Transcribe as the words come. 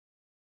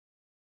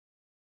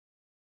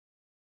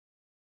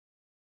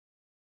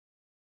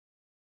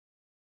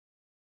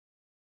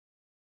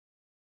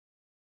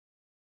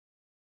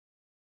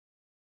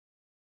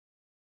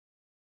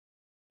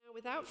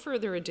Without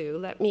further ado,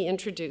 let me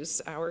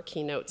introduce our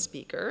keynote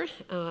speaker,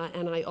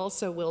 and I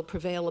also will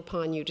prevail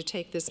upon you to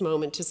take this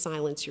moment to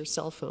silence your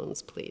cell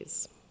phones,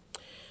 please.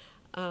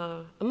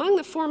 Among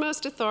the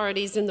foremost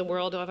authorities in the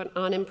world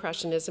on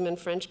Impressionism and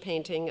French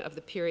painting of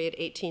the period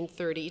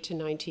 1830 to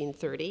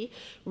 1930,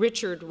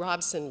 Richard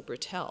Robson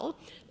Brettell,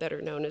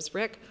 better known as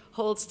Rick,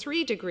 holds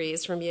 3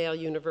 degrees from Yale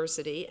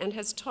University and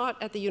has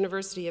taught at the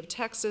University of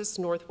Texas,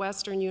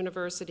 Northwestern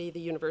University, the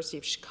University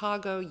of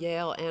Chicago,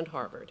 Yale, and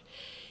Harvard.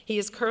 He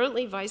is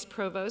currently Vice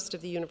Provost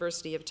of the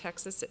University of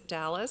Texas at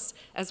Dallas,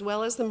 as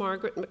well as the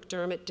Margaret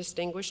McDermott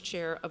Distinguished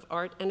Chair of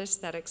Art and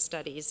Aesthetic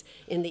Studies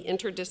in the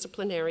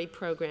Interdisciplinary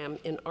Program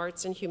in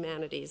Arts and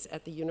Humanities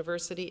at the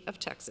University of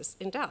Texas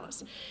in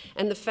Dallas,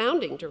 and the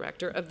founding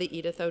director of the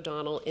Edith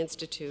O'Donnell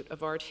Institute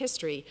of Art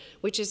History,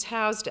 which is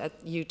housed at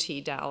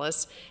UT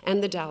Dallas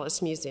and the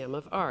Dallas Museum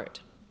of Art.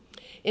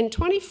 In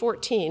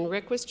 2014,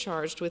 Rick was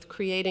charged with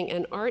creating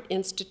an art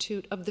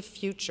institute of the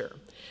future,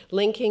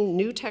 linking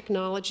new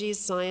technologies,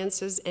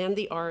 sciences, and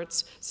the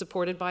arts,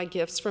 supported by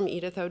gifts from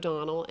Edith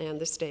O'Donnell and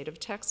the state of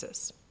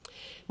Texas.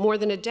 More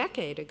than a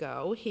decade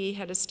ago, he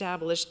had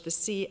established the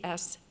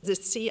CISM,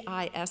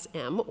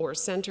 or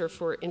Center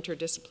for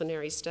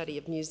Interdisciplinary Study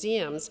of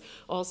Museums,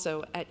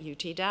 also at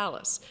UT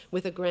Dallas,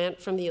 with a grant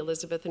from the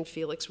Elizabeth and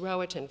Felix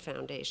Rohatyn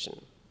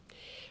Foundation.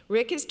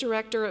 Rick is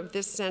director of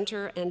this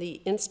center and the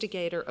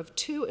instigator of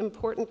 2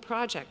 important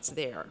projects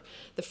there.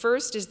 The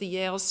first is the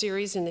Yale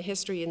Series in the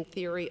History and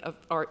Theory of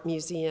Art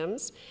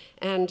Museums,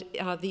 and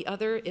the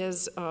other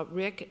is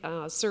Rick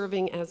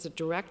serving as the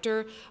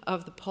director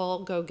of the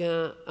Paul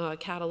Gauguin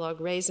Catalogue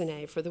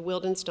Raisonné for the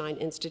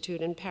Wildenstein Institute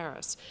in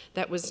Paris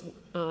that was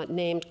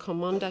named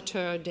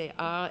Commendateur des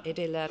Arts et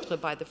des Lettres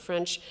by the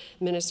French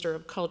Minister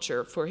of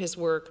Culture for his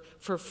work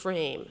for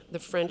Frame. The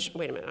French,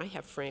 wait a minute, I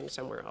have Frame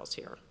somewhere else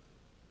here.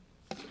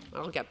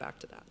 I'll get back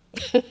to that.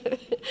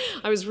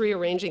 I was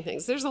rearranging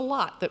things. There's a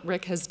lot that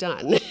Rick has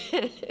done.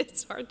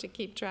 It's hard to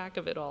keep track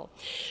of it all.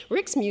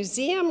 Rick's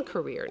museum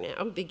career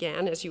now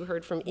began, as you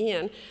heard from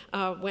Ian,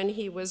 when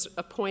he was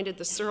appointed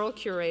the Searle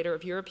Curator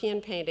of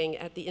European Painting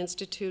at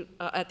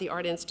the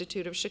Art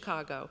Institute of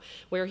Chicago,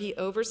 where he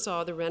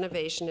oversaw the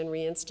renovation and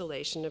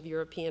reinstallation of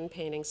European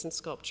paintings and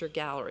sculpture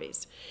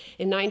galleries.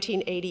 In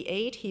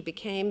 1988, he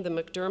became the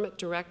McDermott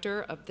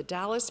Director of the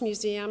Dallas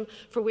Museum,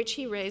 for which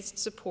he raised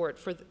support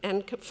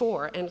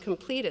and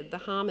completed the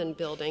Hamann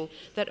Building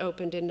that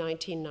opened in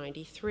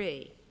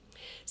 1993.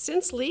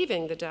 Since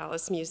leaving the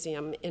Dallas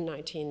Museum in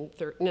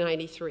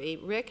 1993,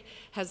 Rick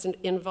has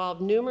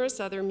involved numerous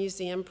other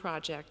museum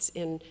projects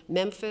in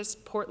Memphis,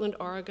 Portland,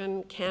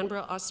 Oregon,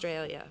 Canberra,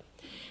 Australia.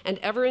 And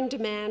ever in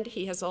demand,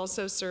 he has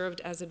also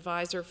served as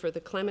advisor for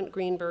the Clement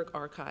Greenberg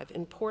Archive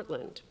in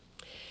Portland.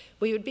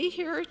 We would be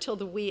here till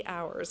the wee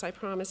hours, I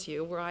promise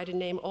you, were I to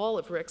name all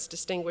of Rick's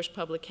distinguished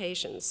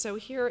publications. So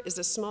here is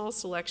a small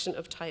selection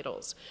of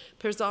titles.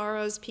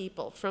 Pizarro's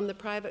People, from the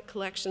Private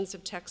Collections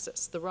of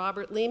Texas, the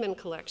Robert Lehman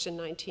Collection,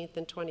 19th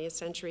and 20th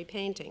Century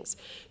Paintings,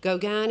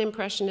 Gauguin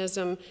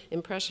Impressionism,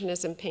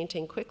 Impressionism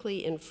Painting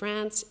Quickly in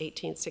France,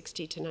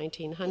 1860 to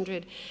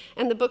 1900,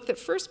 and the book that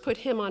first put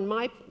him on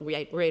my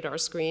radar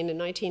screen in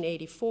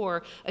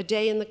 1984, A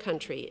Day in the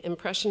Country,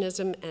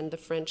 Impressionism and the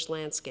French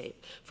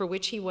Landscape, for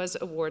which he was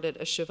awarded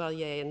a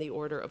Chevalier in the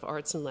Order of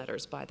Arts and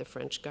Letters by the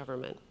French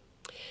government.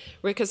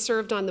 Rick has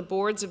served on the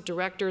boards of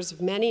directors of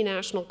many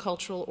national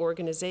cultural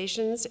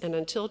organizations, and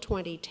until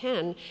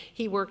 2010,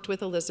 he worked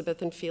with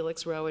Elizabeth and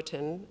Felix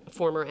Rohatyn,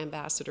 former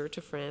ambassador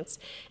to France,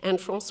 and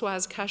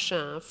Françoise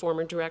Cachin,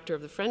 former director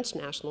of the French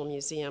National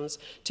Museums,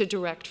 to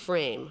direct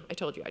Frame. I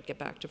told you I'd get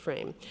back to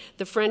Frame.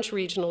 The French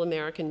Regional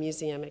American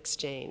Museum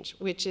Exchange,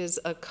 which is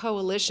a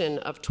coalition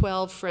of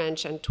 12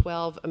 French and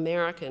 12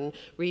 American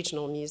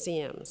regional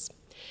museums.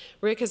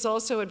 Rick has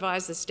also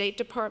advised the State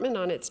Department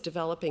on its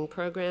developing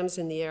programs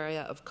in the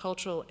area of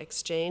cultural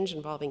exchange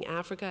involving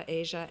Africa,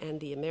 Asia, and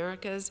the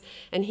Americas,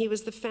 and he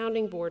was the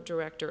founding board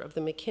director of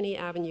the McKinney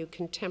Avenue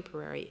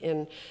Contemporary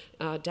in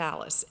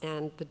Dallas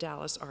and the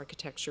Dallas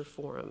Architecture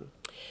Forum.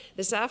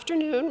 This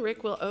afternoon,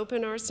 Rick will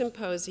open our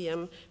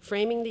symposium,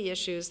 Framing the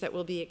Issues that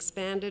will be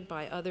expanded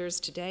by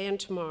others today and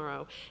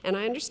tomorrow, and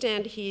I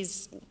understand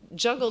he's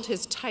juggled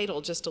his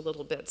title just a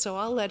little bit, so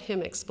I'll let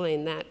him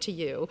explain that to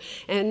you.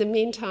 And in the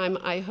meantime,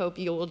 I hope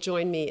you will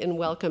join me in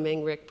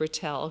welcoming Rick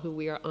Brettell, who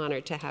we are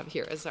honored to have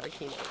here as our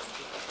keynote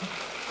speaker.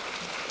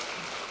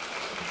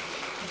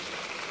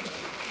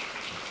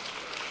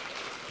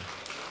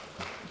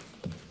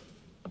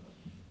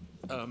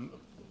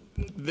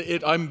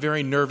 I'm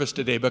very nervous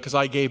today because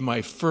I gave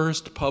my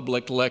first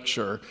public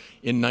lecture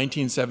in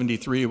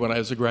 1973 when I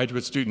was a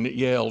graduate student at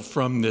Yale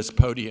from this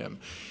podium.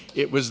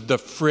 It was the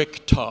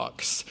Frick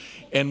Talks,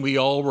 and we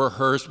all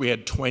rehearsed. We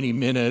had 20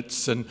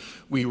 minutes, and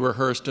we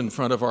rehearsed in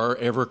front of our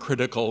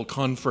ever-critical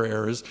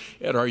confreres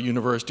at our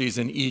universities,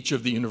 and each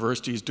of the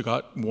universities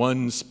got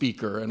one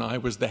speaker, and I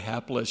was the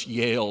hapless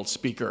Yale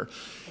speaker.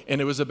 And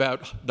it was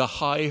about the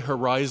high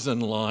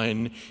horizon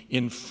line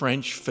in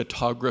French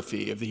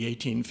photography of the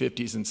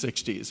 1850s and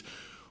 60s.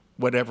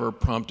 Whatever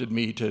prompted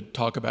me to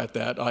talk about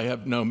that, I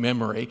have no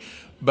memory.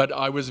 but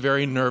I was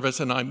very nervous,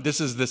 and this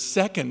is the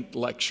second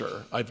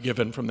lecture I've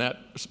given from that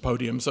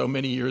podium, so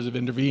many years have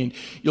intervened.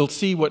 You'll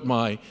see what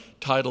my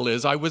title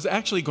is. I was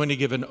actually going to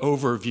give an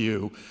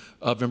overview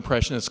of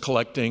Impressionist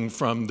collecting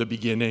from the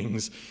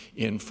beginnings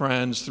in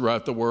France,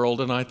 throughout the world,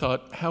 and I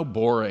thought, how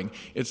boring.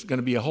 It's going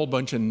to be a whole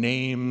bunch of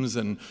names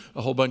and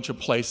a whole bunch of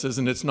places,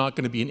 and it's not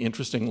going to be an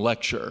interesting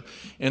lecture.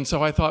 And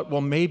so I thought, well,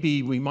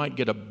 maybe we might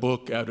get a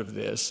book out of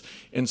this,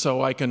 and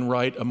so I can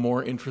write a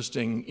more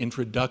interesting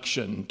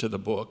introduction to the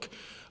book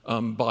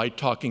by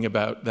talking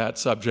about that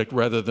subject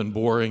rather than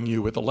boring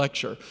you with a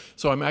lecture.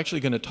 So I'm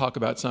actually going to talk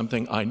about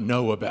something I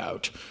know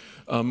about,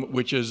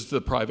 which is the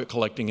private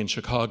collecting in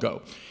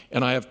Chicago.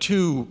 And I have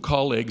two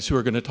colleagues who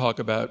are going to talk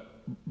about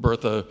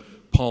Bertha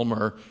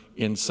Palmer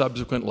in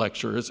subsequent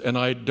lectures, and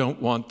I don't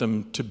want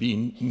them to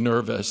be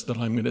nervous that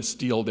I'm going to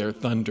steal their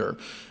thunder.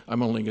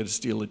 I'm only going to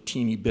steal a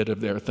teeny bit of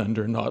their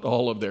thunder, not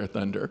all of their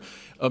thunder,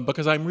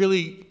 because I'm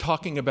really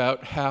talking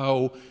about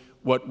how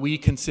what we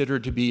consider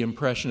to be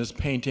Impressionist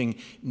painting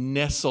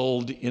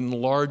nestled in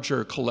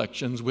larger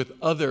collections with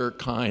other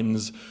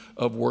kinds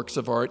of works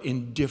of art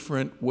in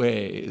different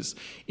ways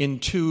in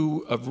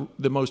two of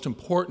the most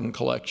important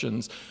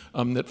collections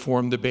that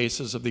form the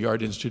basis of the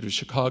Art Institute of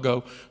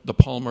Chicago, the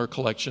Palmer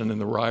collection and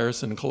the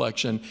Ryerson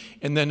collection,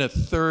 and then a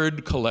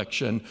third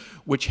collection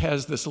which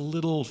has this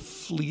little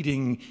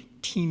fleeting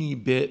teeny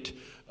bit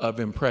of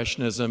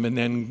Impressionism and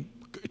then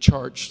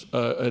charge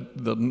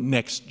the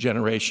next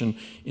generation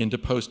into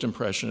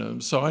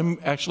post-Impressionism. So I'm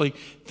actually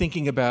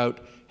thinking about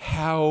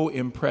how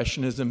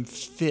Impressionism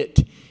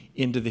fit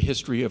into the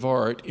history of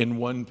art in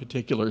one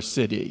particular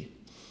city.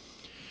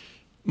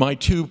 My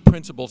two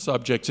principal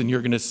subjects, and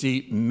you're going to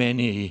see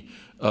many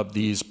of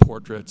these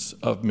portraits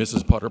of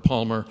Mrs. Potter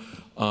Palmer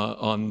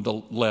on the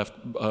left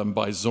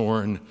by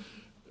Zorn,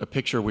 a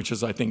picture which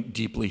is, I think,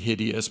 deeply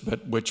hideous,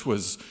 but which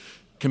was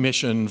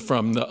commissioned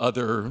from the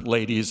other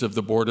ladies of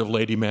the Board of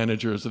Lady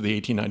Managers of the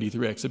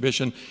 1893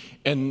 exhibition,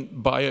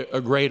 and by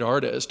a great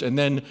artist. And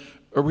then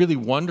a really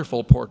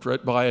wonderful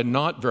portrait by a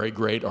not very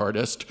great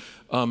artist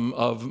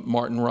of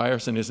Martin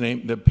Ryerson.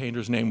 The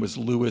painter's name was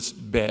Louis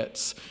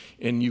Betts,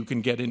 and you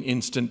can get an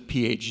instant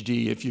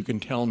PhD if you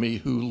can tell me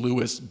who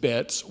Louis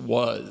Betts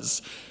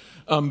was.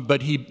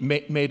 But he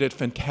made a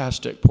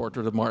fantastic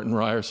portrait of Martin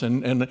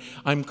Ryerson, and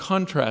I'm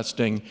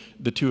contrasting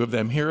the two of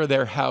them. Here are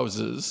their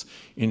houses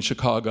in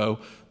Chicago.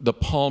 The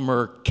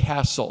Palmer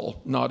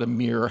Castle, not a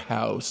mere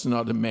house,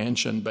 not a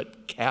mansion,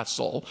 but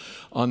castle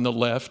on the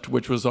left,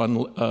 which was on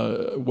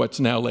what's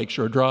now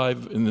Lakeshore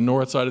Drive in the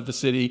north side of the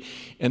city,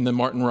 and the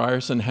Martin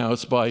Ryerson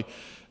house by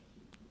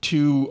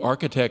two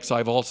architects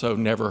I've also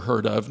never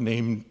heard of,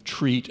 named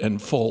Treat and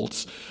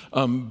Foltz,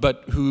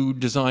 but who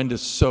designed a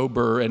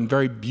sober and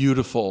very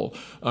beautiful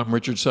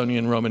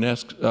Richardsonian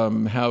Romanesque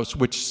house,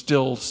 which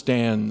still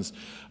stands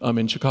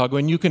in Chicago.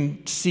 And you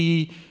can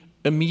see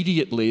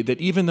immediately that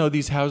even though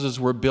these houses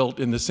were built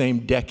in the same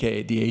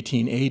decade, the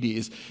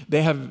 1880s,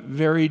 they have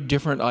very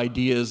different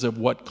ideas of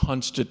what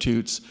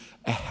constitutes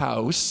a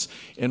house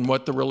and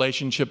what the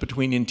relationship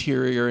between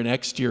interior and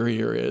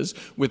exterior is,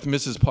 with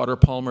Mrs. Potter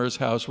Palmer's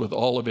house with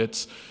all of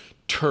its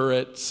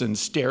turrets and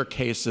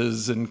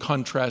staircases and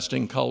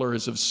contrasting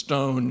colors of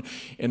stone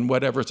and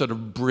whatever, sort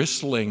of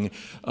bristling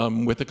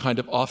with a kind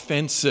of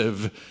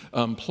offensive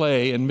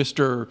play, and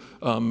Mr.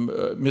 and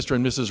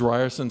Mrs.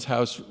 Ryerson's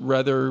house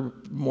rather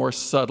more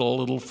subtle, a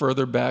little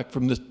further back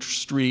from the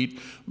street,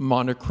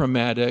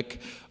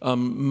 monochromatic,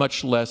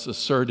 much less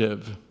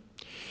assertive.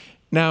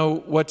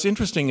 Now, what's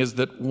interesting is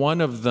that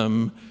one of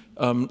them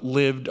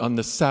lived on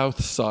the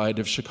south side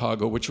of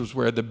Chicago, which was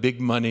where the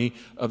big money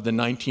of the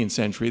 19th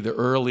century, the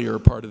earlier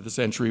part of the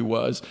century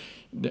was,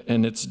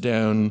 and it's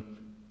down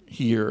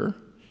here.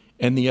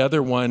 And the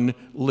other one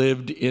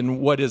lived in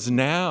what is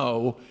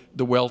now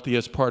the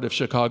wealthiest part of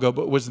Chicago,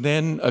 but was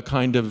then a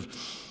kind of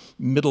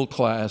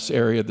middle-class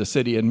area of the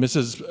city. And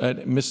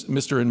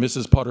Mr. and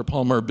Mrs. Potter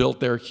Palmer built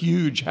their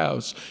huge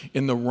house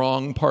in the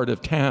wrong part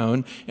of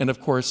town, and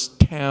of course,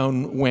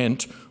 town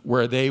went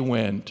where they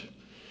went.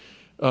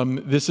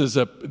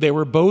 They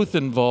were both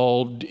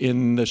involved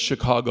in the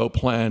Chicago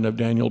plan of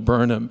Daniel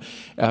Burnham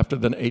after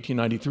the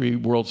 1893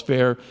 World's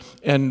Fair.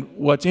 And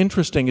what's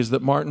interesting is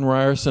that Martin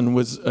Ryerson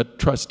was a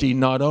trustee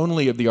not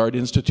only of the Art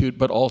Institute,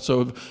 but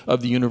also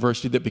of the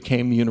university that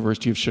became the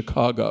University of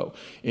Chicago.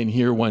 And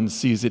here one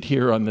sees it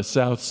here on the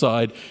south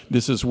side.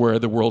 This is where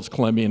the World's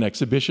Columbian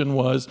Exhibition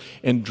was,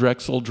 and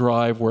Drexel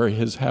Drive, where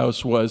his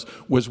house was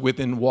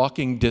within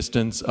walking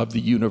distance of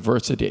the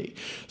university.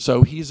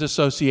 So he's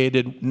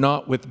associated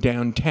not with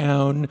downtown,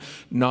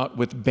 not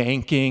with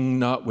banking,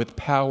 not with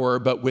power,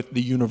 but with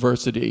the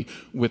university,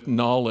 with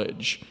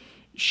knowledge.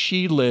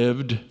 She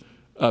lived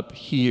up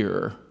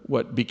here,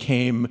 what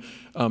became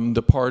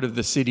the part of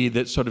the city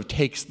that sort of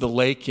takes the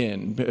lake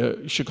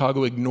in.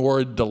 Chicago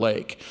ignored the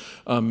lake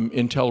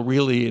until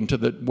really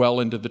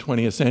well into the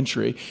 20th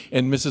century.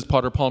 And Mrs.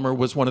 Potter Palmer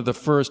was one of the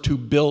first who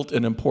built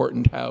an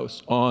important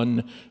house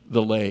on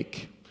the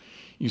lake.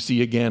 You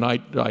see, again, I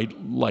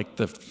like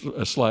the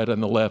slide on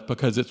the left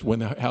because it's when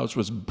the house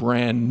was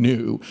brand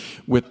new,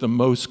 with the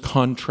most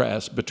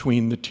contrast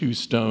between the two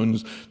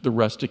stones, the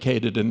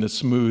rusticated and the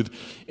smooth.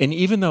 And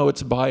even though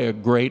it's by a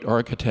great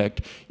architect,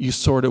 you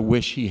sort of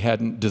wish he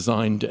hadn't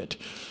designed it.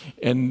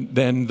 And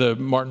then the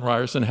Martin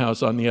Ryerson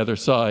house on the other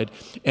side.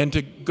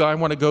 And I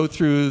want to go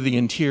through the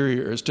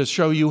interiors to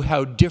show you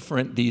how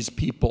different these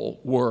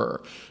people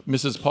were.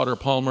 Mrs. Potter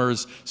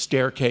Palmer's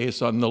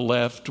staircase on the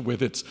left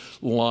with its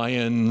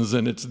lions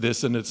and its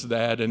this and its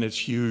that and its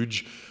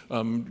huge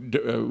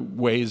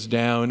ways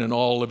down and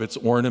all of its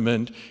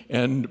ornament,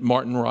 and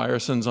Martin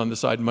Ryerson's on the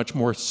side, much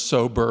more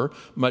sober,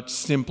 much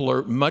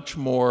simpler, much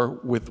more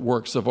with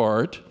works of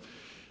art.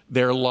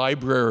 Their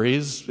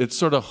libraries, it's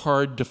sort of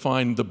hard to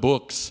find the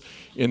books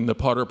in the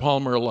Potter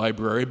Palmer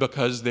library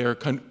because they're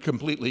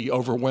completely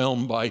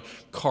overwhelmed by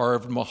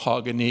carved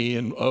mahogany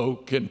and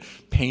oak and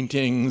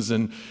paintings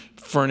and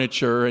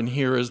furniture. And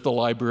here is the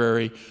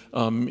library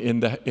in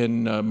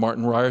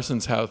Martin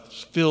Ryerson's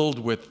house, filled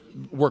with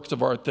works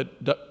of art that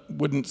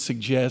wouldn't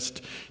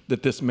suggest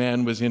that this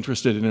man was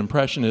interested in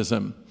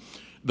Impressionism.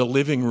 The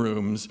living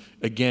rooms,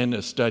 again,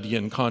 a study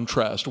in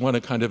contrast. One, a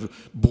kind of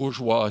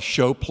bourgeois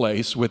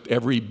showplace with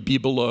every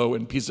bibelot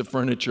and piece of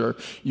furniture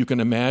you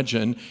can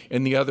imagine,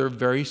 and the other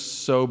very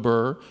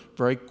sober,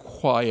 very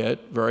quiet,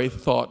 very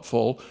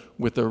thoughtful,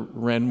 with a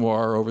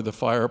Renoir over the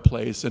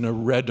fireplace and a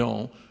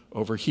Redon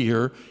over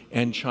here,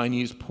 and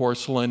Chinese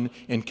porcelain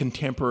and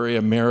contemporary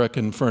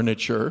American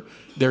furniture.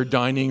 Their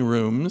dining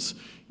rooms,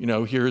 you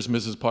know, here's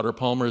Mrs. Potter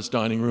Palmer's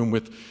dining room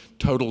with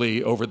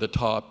totally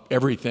over-the-top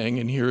everything,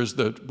 and here's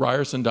the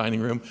Ryerson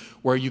dining room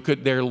where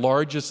their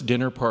largest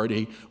dinner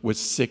party was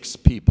 6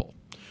 people.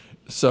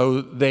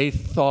 So they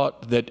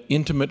thought that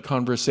intimate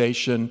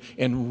conversation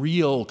and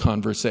real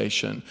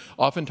conversation,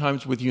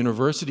 oftentimes with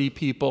university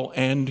people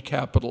and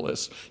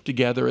capitalists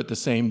together at the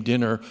same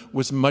dinner,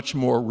 was much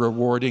more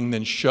rewarding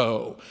than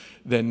show,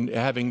 than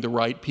having the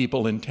right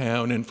people in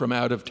town and from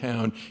out of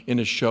town in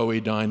a showy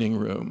dining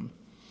room.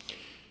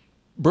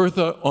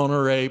 Bertha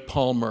Honoré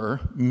Palmer,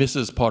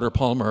 Mrs. Potter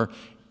Palmer,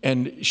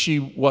 and she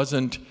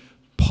wasn't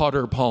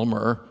Potter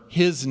Palmer.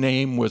 His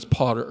name was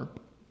Potter,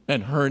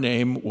 and her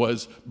name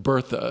was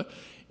Bertha.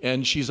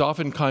 And she's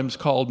oftentimes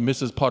called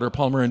Mrs. Potter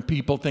Palmer, and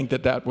people think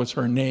that that was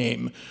her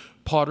name.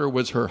 Potter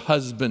was her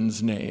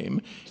husband's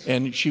name,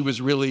 and she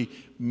was really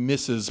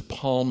Mrs.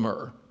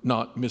 Palmer,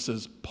 not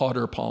Mrs.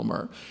 Potter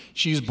Palmer.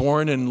 She's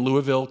born in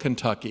Louisville,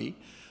 Kentucky.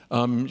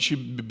 She's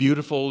a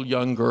beautiful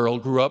young girl,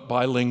 grew up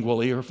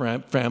bilingually. Her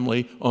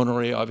family,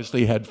 Honoré,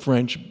 obviously had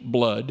French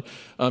blood.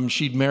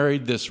 She'd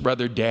married this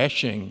rather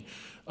dashing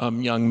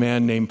young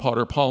man named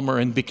Potter Palmer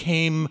and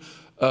became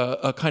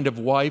a kind of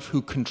wife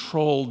who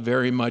controlled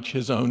very much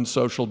his own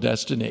social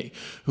destiny,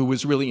 who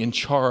was really in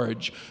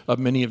charge of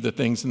many of the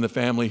things in the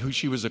family.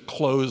 She was a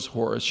clothes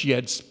horse. She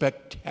had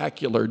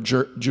spectacular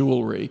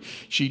jewelry.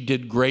 She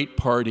did great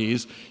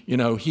parties. You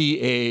know, he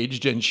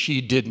aged and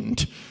she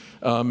didn't.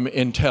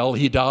 Until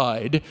he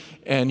died,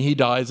 and he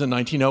dies in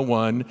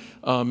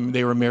 1901.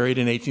 They were married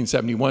in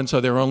 1871,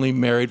 so they were only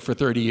married for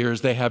 30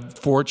 years. They have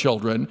 4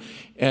 children,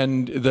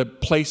 and the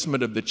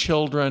placement of the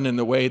children and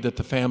the way that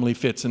the family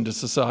fits into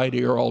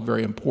society are all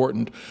very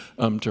important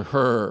to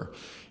her.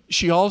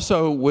 She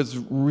also was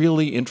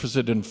really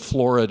interested in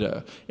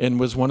Florida and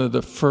was one of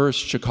the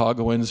first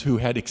Chicagoans who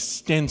had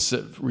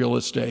extensive real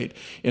estate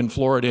in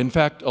Florida. In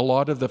fact, a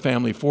lot of the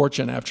family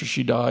fortune after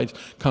she died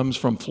comes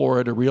from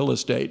Florida real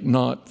estate,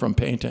 not from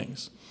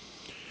paintings.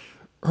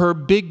 Her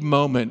big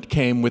moment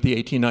came with the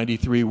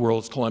 1893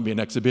 World's Columbian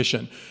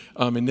Exhibition.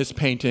 In this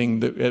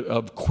painting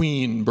of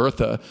Queen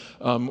Bertha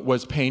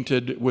was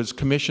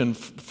commissioned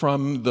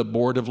from the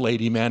Board of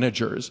Lady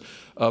Managers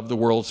of the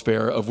World's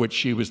Fair, of which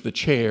she was the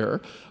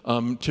chair,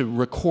 to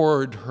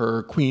record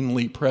her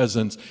queenly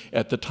presence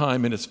at the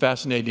time. And it's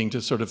fascinating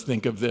to sort of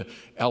think of the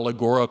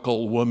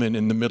allegorical woman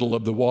in the middle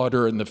of the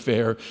water in the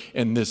fair,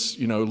 and this,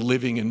 you know,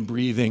 living and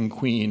breathing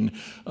queen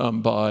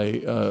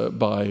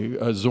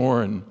by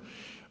Zorn.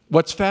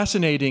 What's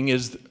fascinating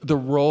is the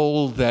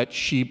role that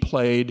she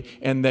played,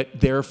 and that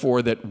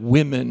therefore that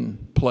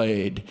women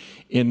played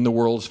in the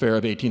World's Fair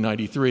of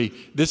 1893.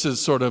 This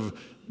is sort of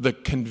the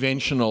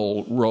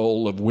conventional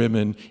role of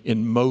women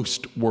in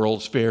most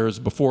World's Fairs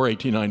before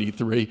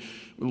 1893.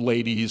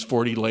 Ladies,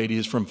 40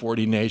 ladies from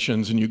 40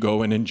 nations, and you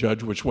go in and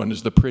judge which one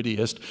is the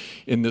prettiest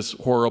in this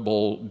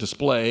horrible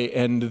display.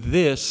 And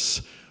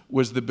this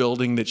was the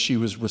building that she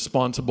was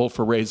responsible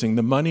for raising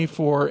the money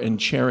for and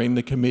chairing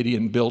the committee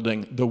in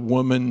building, the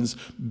Woman's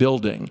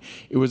Building.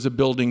 It was a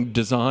building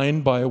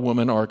designed by a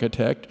woman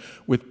architect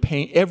with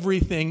paint.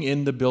 Everything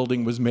in the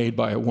building was made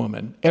by a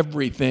woman,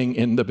 everything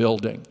in the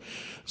building.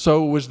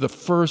 So it was the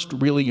first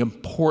really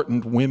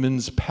important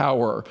women's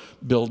power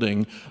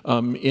building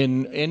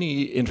in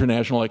any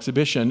international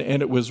exhibition,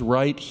 and it was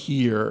right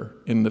here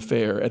in the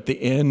fair, at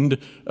the end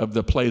of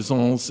the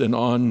Plaisance and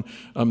on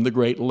the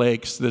Great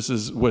Lakes. This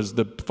was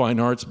the Fine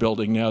Arts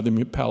Building, now the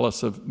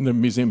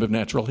Museum of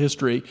Natural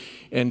History,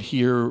 and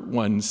here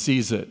one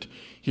sees it.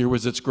 Here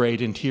was its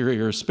great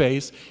interior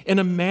space. And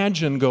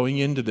imagine going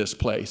into this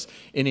place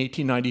in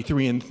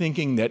 1893 and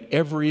thinking that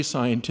every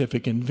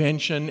scientific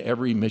invention,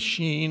 every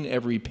machine,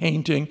 every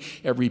painting,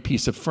 every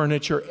piece of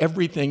furniture,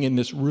 everything in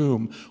this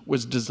room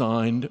was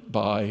designed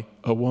by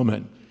a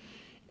woman.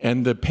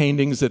 And the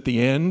paintings at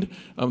the end,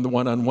 the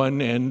one on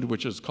one end,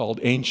 which is called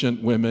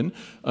Ancient Women,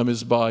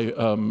 is by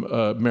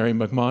Mary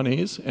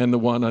McMonnies, and the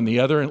one on the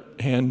other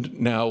hand,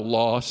 now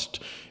lost,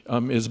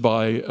 is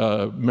by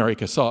Mary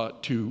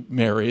Cassatt, two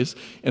Marys.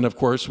 And of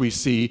course, we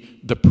see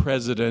the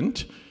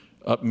president,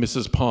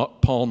 Mrs.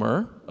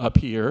 Palmer, up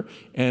here,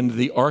 and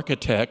the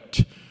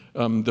architect,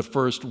 the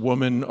first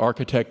woman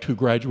architect who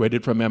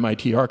graduated from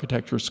MIT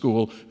Architecture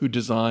School, who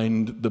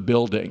designed the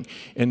building.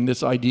 And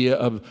this idea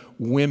of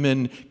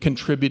women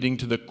contributing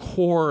to the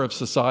core of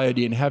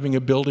society and having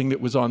a building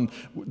that was on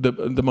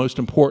the most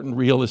important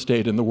real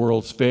estate in the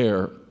World's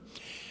Fair.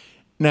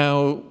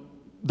 Now,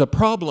 the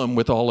problem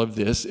with all of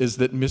this is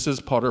that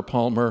Mrs. Potter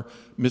Palmer,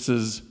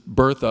 Mrs.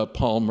 Bertha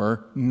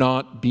Palmer,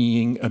 not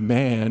being a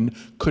man,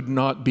 could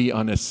not be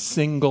on a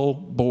single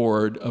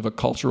board of a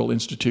cultural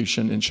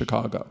institution in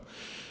Chicago.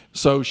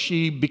 So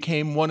she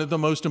became one of the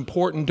most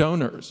important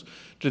donors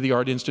to the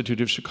Art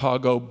Institute of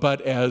Chicago,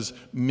 but as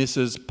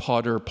Mrs.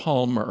 Potter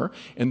Palmer,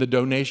 and the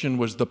donation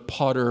was the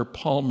Potter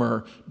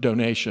Palmer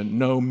donation.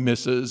 No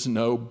Mrs.,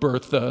 no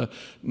Bertha,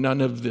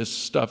 none of this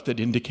stuff that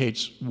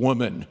indicates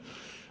woman.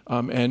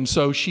 And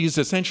so she's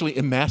essentially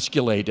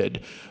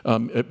emasculated,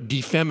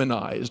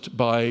 defeminized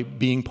by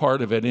being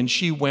part of it. And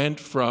she went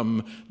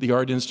from the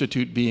Art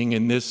Institute being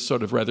in this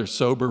sort of rather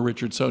sober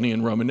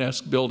Richardsonian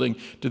Romanesque building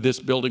to this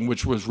building,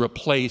 which was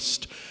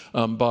replaced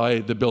by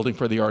the building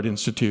for the Art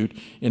Institute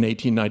in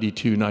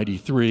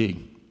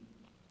 1892-93.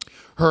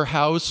 Her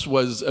house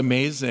was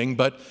amazing,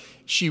 but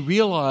she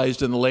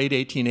realized in the late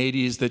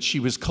 1880s that she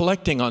was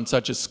collecting on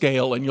such a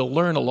scale, and you'll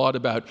learn a lot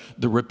about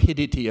the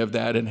rapidity of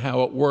that and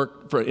how it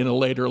worked in a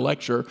later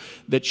lecture,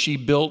 that she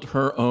built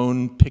her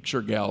own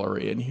picture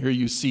gallery. And here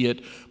you see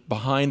it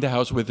behind the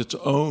house with its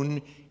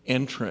own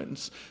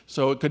entrance.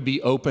 So it could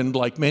be opened,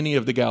 like many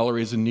of the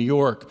galleries in New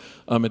York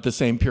at the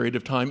same period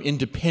of time,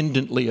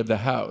 independently of the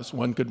house.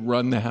 One could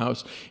run the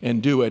house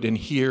and do it, and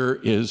here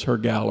is her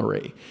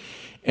gallery.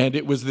 And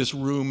it was this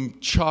room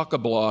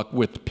chock-a-block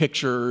with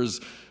pictures,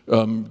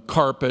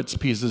 carpets,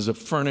 pieces of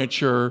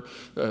furniture,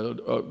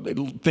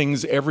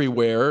 things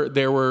everywhere.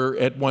 There were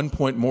at one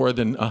point more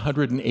than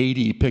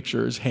 180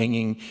 pictures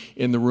hanging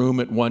in the room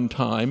at one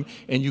time,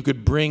 and you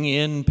could bring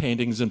in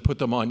paintings and put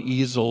them on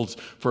easels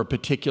for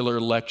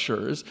particular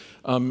lectures.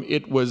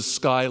 It was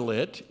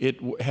skylit. It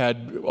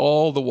had,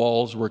 all the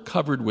walls were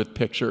covered with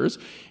pictures,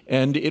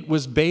 and it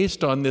was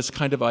based on this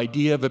kind of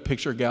idea of a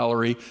picture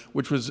gallery,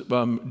 which was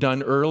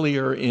done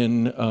earlier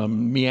in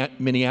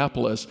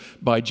Minneapolis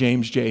by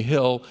James J.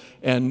 Hill,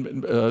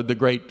 and the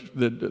great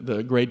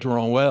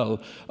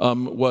Duranwell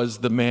was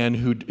the man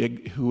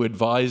who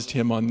advised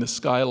him on the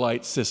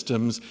skylight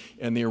systems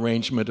and the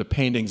arrangement of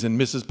paintings. And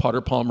Mrs.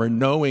 Potter Palmer,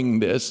 knowing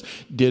this,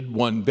 did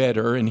one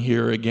better. And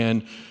here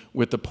again,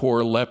 with the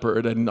poor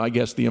leopard, and I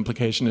guess the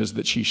implication is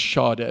that she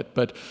shot it,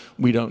 but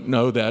we don't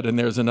know that. And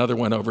there's another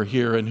one over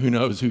here, and who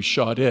knows who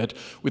shot it,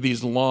 with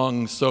these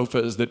long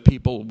sofas that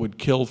people would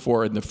kill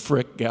for in the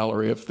Frick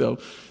Gallery if there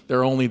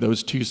are only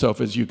those two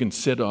sofas you can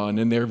sit on,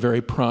 and they're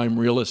very prime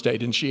real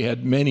estate, and she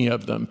had many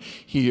of them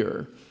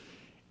here.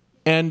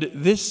 And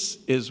this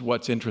is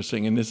what's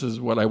interesting, and this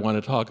is what I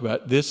want to talk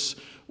about. This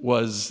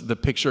was the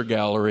picture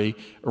gallery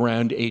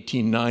around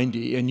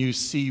 1890, and you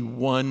see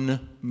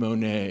one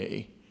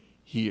Monet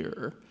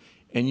here.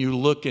 And you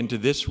look into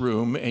this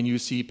room and you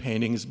see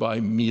paintings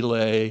by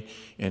Millet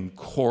and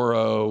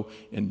Corot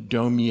and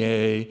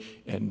Daumier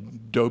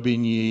and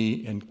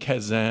Daubigny and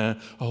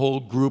Cazin, a whole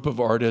group of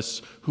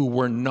artists who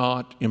were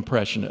not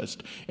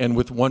Impressionist, and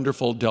with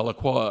wonderful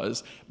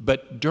Delacroix.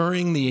 But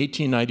during the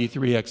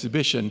 1893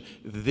 exhibition,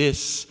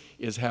 this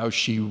is how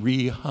she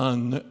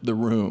rehung the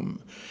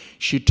room.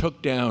 She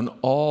took down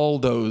all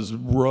those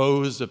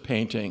rows of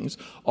paintings,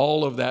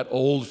 all of that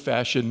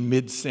old-fashioned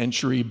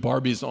mid-century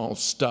Barbizon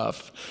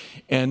stuff,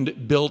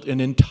 and built an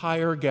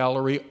entire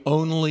gallery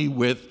only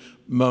with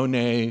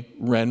Monet,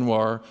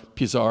 Renoir,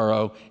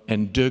 Pissarro,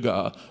 and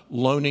Degas,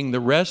 loaning the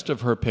rest of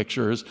her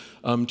pictures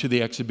to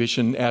the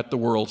exhibition at the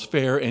World's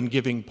Fair and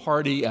giving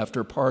party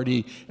after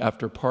party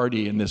after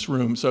party in this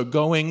room. So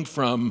going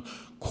from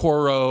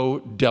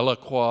Corot,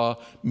 Delacroix,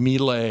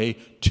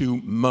 Millet to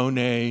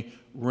Monet,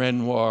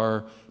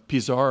 Renoir,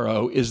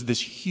 Pissarro is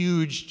this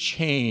huge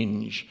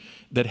change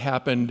that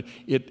happened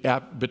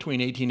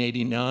between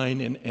 1889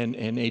 and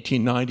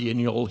 1890, and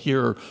you'll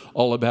hear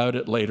all about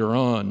it later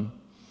on.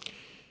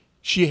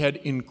 She had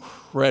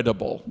incredible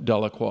incredible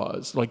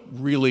Delacroix, like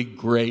really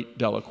great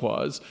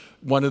Delacroix.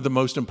 One of the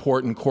most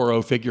important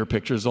Corot figure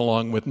pictures,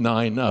 along with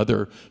 9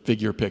 other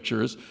figure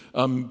pictures.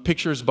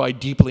 Pictures by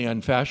deeply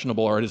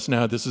unfashionable artists.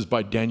 Now this is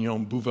by Daniel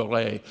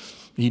Bouveret.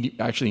 He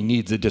actually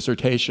needs a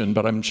dissertation,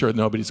 but I'm sure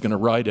nobody's going to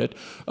write it.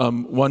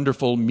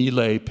 Wonderful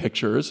Millet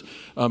pictures,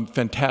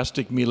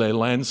 fantastic Millet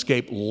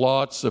landscape,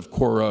 lots of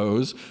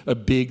Corots, a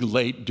big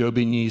late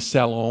Daubigny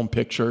salon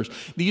pictures.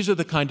 These are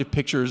the kind of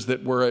pictures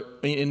that were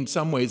in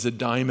some ways a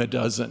dime a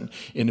dozen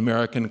in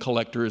American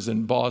collectors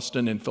in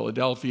Boston, in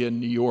Philadelphia, in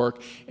New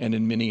York, and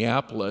in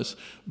Minneapolis.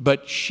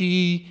 But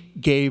she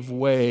gave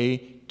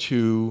way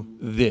to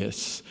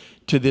this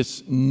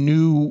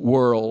new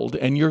world.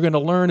 And you're going to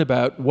learn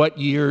about what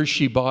year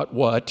she bought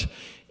what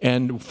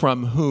and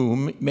from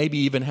whom, maybe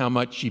even how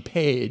much she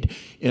paid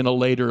in a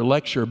later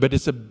lecture. But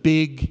it's a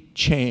big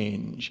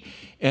change.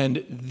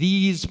 And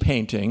these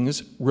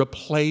paintings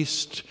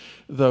replaced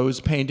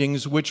those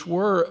paintings, which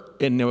were,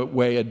 in a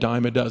way, a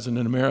dime a dozen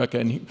in America,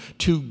 and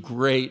 2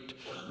 great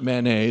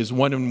Manets,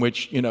 one in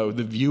which, you know,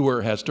 the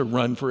viewer has to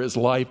run for his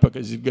life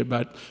because he's going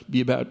to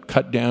be about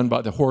cut down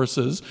by the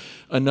horses.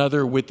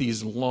 Another with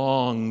these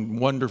long,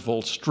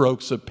 wonderful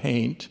strokes of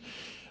paint.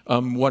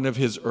 One of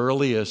his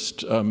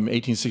earliest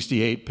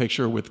 1868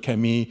 picture with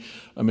Camille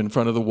in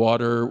front of the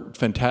water,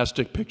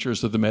 fantastic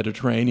pictures of the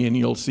Mediterranean.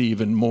 You'll see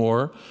even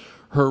more.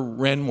 Her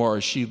Renoir,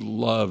 she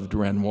loved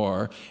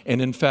Renoir.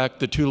 And in fact,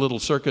 the 2 little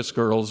circus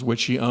girls, which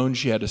she owned,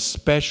 she had a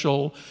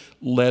special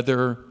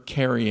leather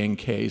carrying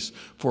case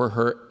for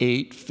her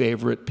 8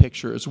 favorite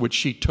pictures, which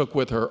she took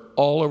with her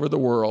all over the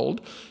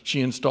world.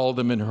 She installed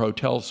them in her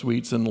hotel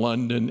suites in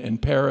London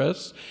and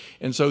Paris.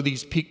 And so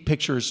these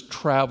pictures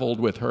traveled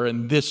with her,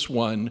 and this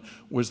one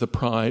was the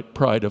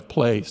pride of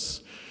place.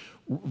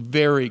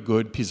 Very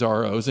good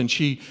Pizarros, and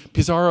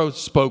Pizarro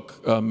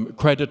spoke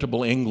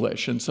creditable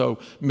English, and so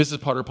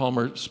Mrs. Potter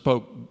Palmer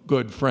spoke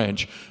good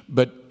French,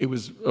 but it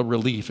was a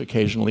relief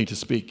occasionally to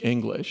speak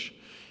English.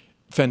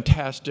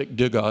 Fantastic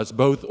Degas,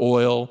 both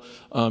oil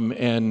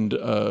and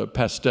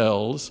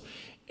pastels,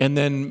 and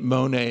then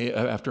Monet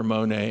after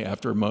Monet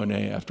after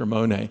Monet after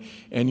Monet,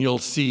 and you'll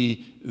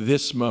see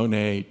this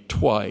Monet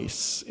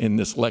twice in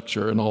this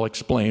lecture, and I'll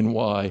explain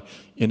why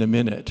in a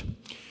minute.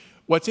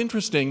 What's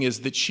interesting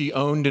is that she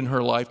owned in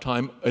her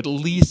lifetime at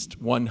least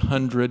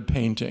 100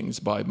 paintings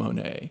by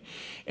Monet.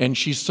 And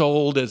she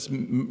sold, as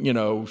you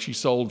know, she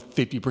sold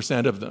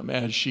 50% of them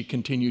as she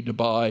continued to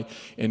buy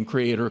and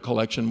create her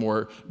collection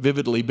more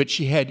vividly. But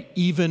she had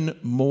even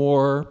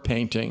more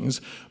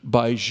paintings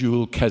by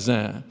Jules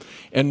Cazin.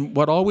 And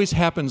what always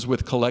happens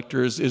with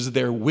collectors is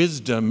their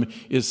wisdom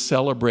is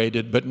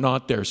celebrated, but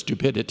not their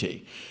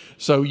stupidity.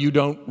 So you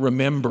don't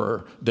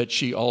remember that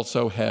she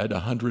also had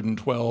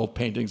 112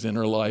 paintings in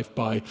her life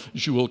by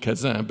Jules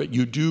Cazin, but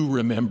you do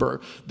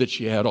remember that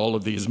she had all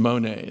of these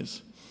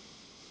Monets.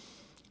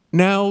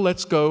 Now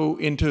let's go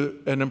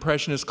into an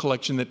Impressionist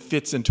collection that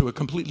fits into a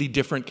completely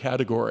different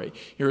category.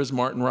 Here is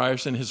Martin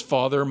Ryerson. His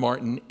father,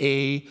 Martin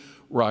A.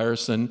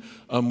 Ryerson,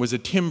 was a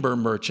timber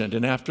merchant,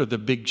 and after the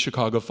big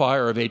Chicago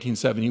fire of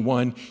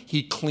 1871,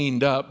 he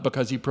cleaned up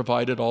because he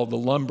provided all the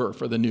lumber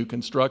for the new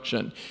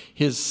construction.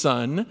 His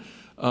son,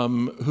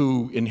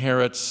 who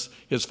inherits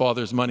his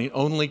father's money,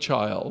 only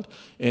child,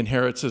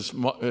 inherits his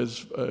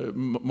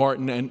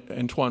Martin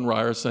Antoine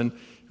Ryerson,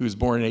 who was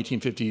born in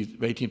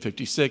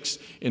 1856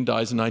 and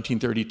dies in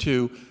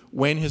 1932.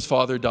 When his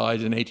father died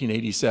in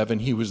 1887,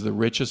 he was the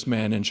richest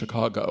man in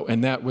Chicago,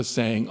 and that was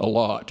saying a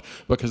lot,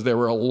 because there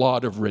were a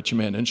lot of rich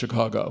men in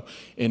Chicago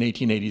in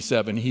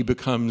 1887. He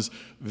becomes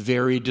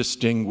very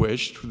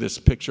distinguished, this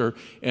picture,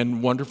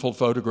 and wonderful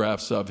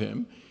photographs of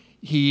him.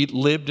 He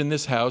lived in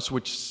this house,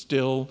 which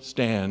still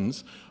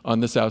stands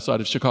on the south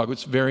side of Chicago.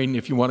 It's very,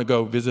 if you want to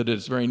go visit it,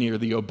 it's very near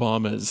the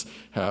Obama's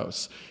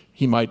house.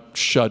 He might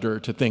shudder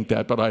to think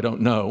that, but I don't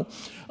know.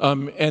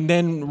 And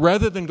then,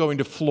 rather than going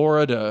to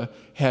Florida,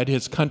 had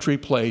his country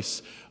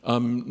place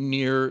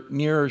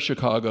near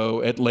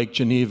Chicago at Lake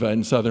Geneva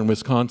in southern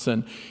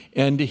Wisconsin.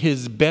 And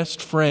his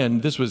best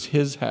friend, this was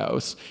his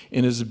house,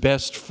 and his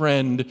best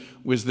friend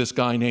was this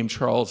guy named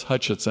Charles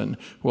Hutchinson,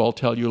 who I'll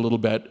tell you a little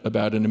bit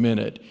about in a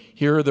minute.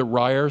 Here are the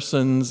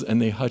Ryersons and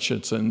the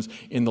Hutchinsons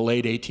in the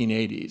late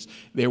 1880s.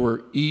 They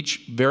were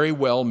each very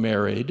well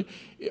married,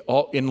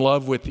 all in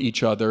love with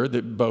each other,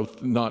 that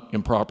both not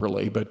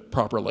improperly, but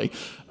properly,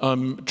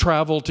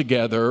 traveled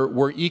together,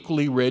 were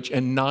equally rich,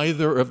 and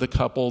neither of the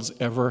couples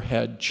ever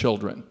had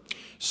children.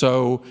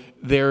 So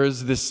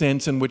there's this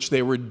sense in which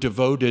they were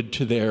devoted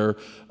to their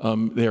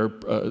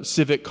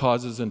civic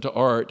causes and to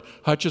art.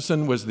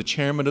 Hutchison was the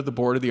chairman of the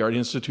board of the Art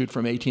Institute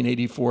from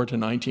 1884 to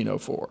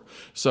 1904.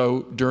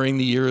 So during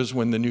the years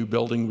when the new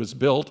building was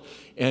built,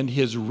 and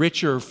his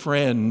richer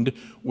friend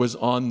was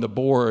on the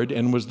board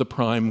and was the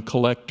prime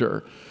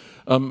collector.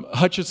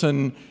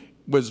 Hutchison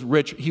was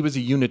rich. He was a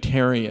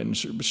Unitarian,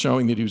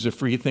 showing that he was a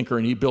free thinker,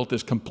 and he built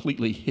this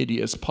completely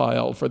hideous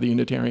pile for the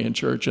Unitarian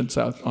Church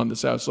on the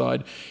South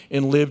Side,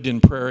 and lived in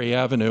Prairie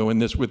Avenue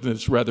with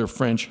this rather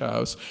French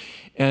house,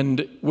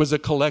 and was a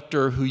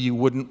collector who you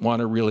wouldn't want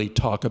to really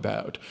talk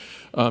about.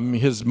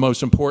 His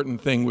most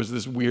important thing was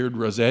this weird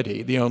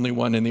Rossetti, the only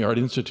one in the Art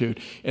Institute,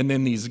 and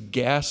then these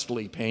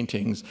ghastly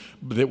paintings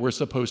that were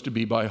supposed to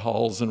be by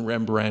Hals and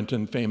Rembrandt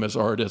and famous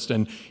artists,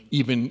 and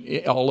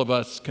even all of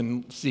us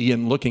can see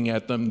in looking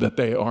at them that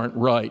they aren't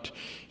right.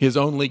 His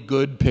only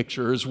good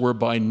pictures were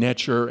by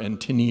Netscher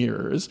and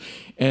Teniers,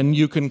 and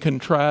you can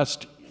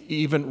contrast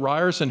even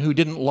Ryerson, who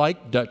didn't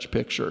like Dutch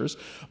pictures,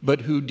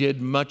 but who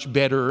did much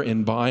better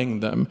in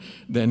buying them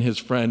than his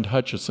friend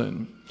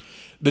Hutchison.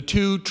 The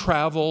two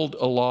traveled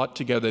a lot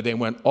together. They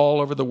went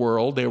all over the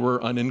world. They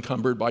were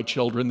unencumbered by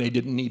children. They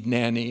didn't need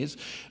nannies.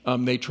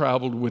 They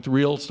traveled with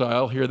real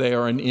style. Here they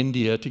are in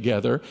India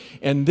together.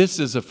 And this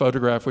is a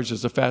photograph, which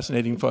is a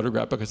fascinating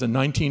photograph, because in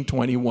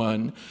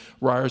 1921,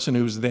 Ryerson,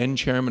 who was then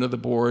chairman of the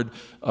board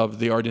of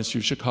the Art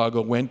Institute of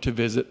Chicago, went to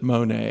visit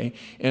Monet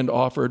and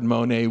offered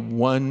Monet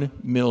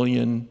 $1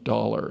 million.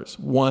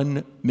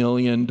 $1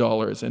 million in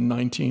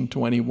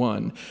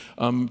 1921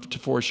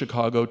 for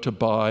Chicago to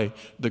buy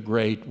the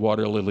great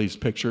water lilies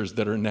pictures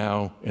that are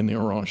now in the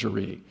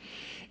Orangerie.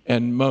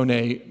 And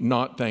Monet,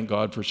 not thank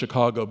God for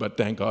Chicago, but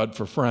thank God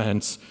for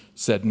France,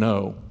 said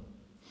no.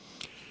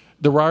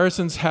 The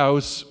Ryerson's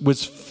house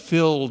was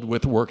filled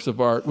with works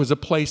of art, was a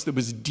place that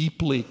was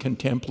deeply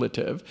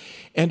contemplative,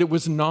 and it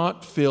was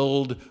not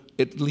filled,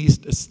 at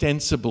least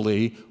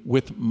ostensibly,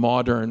 with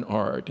modern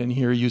art. And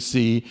here you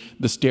see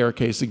the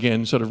staircase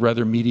again, sort of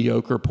rather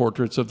mediocre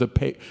portraits of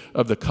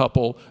the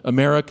couple.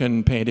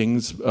 American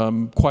paintings,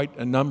 quite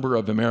a number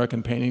of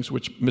American paintings,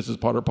 which Mrs.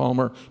 Potter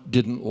Palmer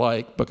didn't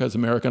like because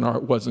American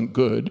art wasn't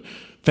good.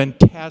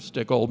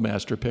 Fantastic old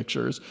master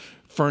pictures,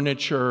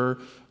 furniture,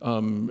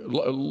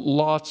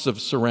 lots of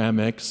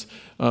ceramics.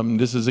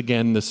 This is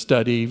again the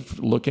study,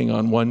 looking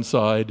on one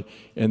side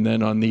and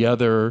then on the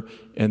other,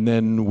 and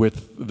then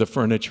with the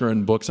furniture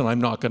and books. And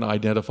I'm not going to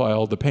identify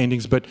all the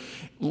paintings, but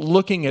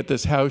looking at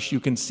this house, you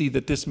can see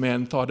that this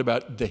man thought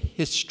about the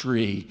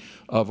history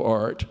of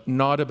art,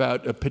 not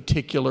about a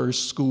particular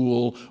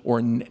school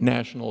or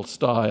national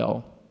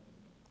style.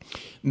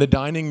 In the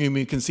dining room,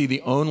 you can see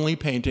the only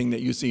painting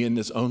that you see in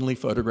this only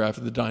photograph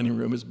of the dining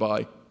room is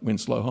by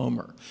Winslow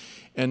Homer.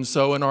 And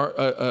so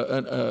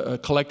a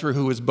collector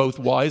who is both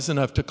wise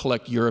enough to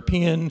collect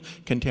European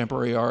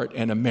contemporary art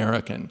and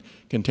American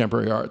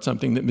contemporary art,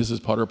 something that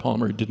Mrs. Potter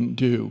Palmer didn't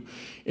do,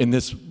 in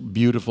this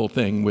beautiful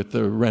thing with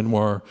the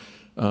Renoir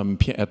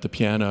at the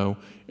piano,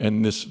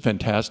 and this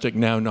fantastic,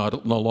 now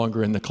no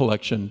longer in the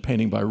collection,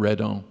 painting by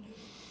Redon.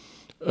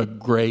 A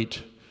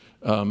great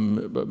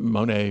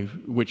Monet,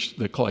 which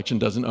the collection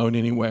doesn't own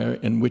anywhere,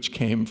 and which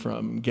came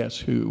from, guess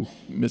who?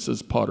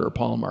 Mrs. Potter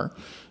Palmer.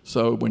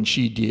 So when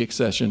she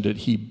deaccessioned it,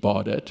 he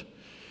bought it.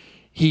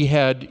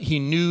 He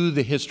knew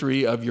the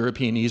history of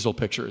European easel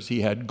pictures.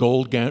 He had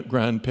gold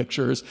ground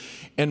pictures,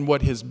 and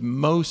what his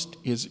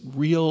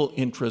real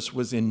interest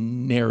was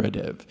in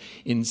narrative,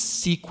 in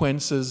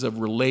sequences of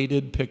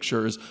related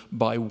pictures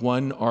by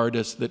one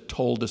artist that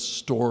told a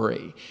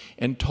story,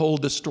 and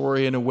told the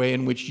story in a way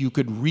in which you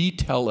could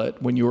retell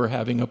it when you were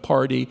having a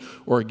party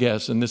or a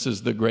guest. And this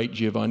is the great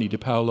Giovanni di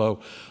Paolo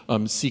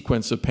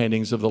sequence of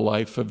paintings of the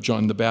life of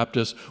John the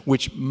Baptist,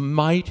 which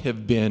might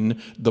have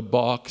been the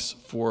box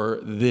for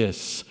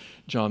this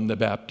John the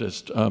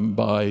Baptist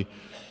by,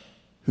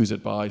 who's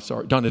it by?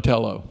 Sorry,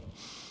 Donatello.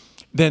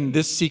 Then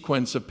this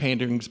sequence of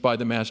paintings by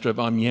the master of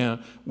Amiens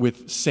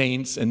with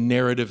saints and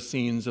narrative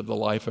scenes of the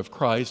life of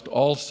Christ,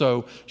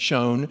 also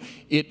shown.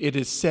 It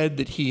is said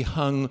that he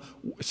hung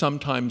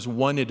sometimes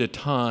one at a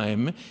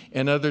time,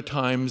 and other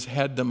times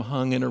had them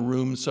hung in a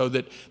room so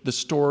that the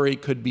story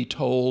could be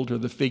told or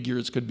the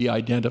figures could be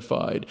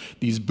identified.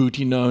 These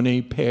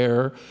Buttinoni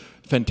pair,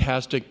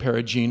 fantastic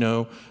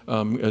Perugino,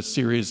 a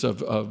series of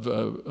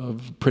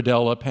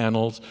predella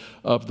panels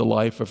of the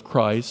life of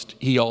Christ.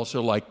 He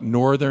also liked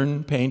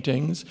Northern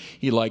paintings.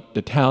 He liked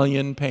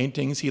Italian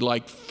paintings. He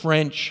liked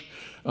French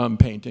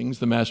paintings,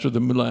 the Master of the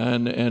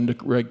Moulin and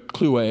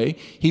Clouet.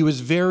 He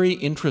was very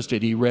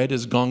interested, he read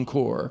as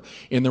Goncourt,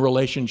 in the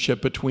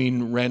relationship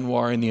between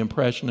Renoir and the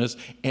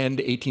Impressionists and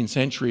 18th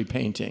century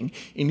painting.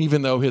 And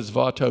even though his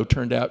Watteau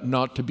turned out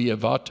not to be a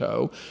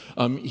Watteau,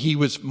 he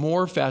was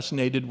more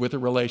fascinated with the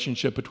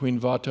relationship between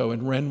Watteau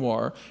and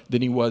Renoir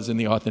than he was in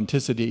the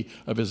authenticity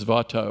of his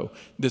Watteau.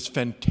 This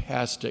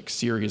fantastic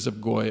series of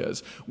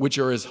Goyas, which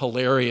are as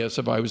hilarious,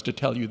 if I was to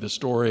tell you the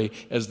story,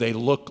 as they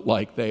look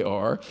like they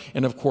are.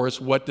 And of course,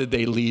 what did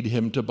they lead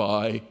him to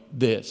buy?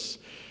 This.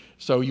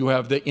 So you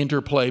have the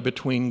interplay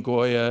between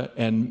Goya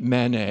and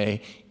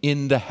Manet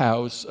in the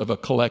house of a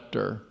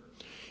collector.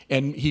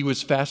 And he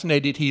was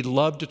fascinated. He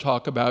loved to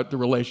talk about the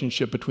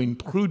relationship between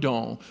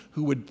Prudhon.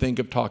 Who would think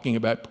of talking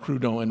about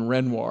Prudhon and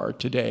Renoir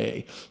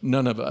today?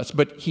 None of us.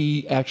 But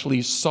he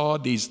actually saw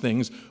these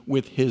things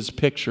with his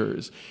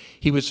pictures.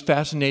 He was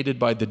fascinated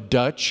by the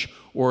Dutch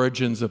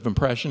origins of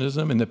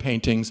Impressionism in the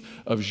paintings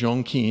of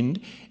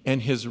Jonquind,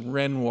 and his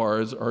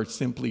Renoirs are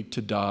simply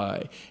to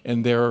die.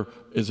 And there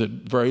is a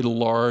very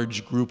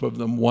large group of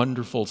them,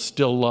 wonderful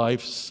still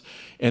lifes.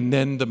 And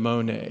then the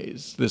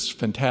Monets, this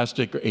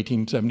fantastic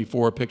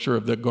 1874 picture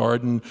of the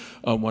garden,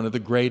 one of the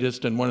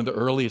greatest and one of the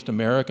earliest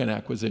American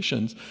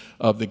acquisitions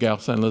of the Gare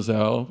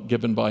Saint-Lazare,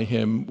 given by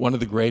him, one of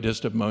the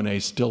greatest of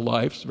Monet's still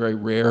lifes, very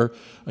rare.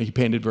 He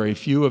painted very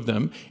few of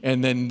them.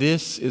 And then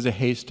this is a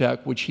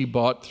haystack which he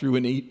bought through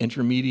an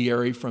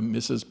intermediary from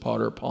Mrs.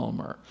 Potter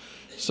Palmer.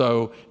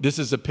 So this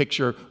is a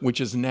picture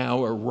which is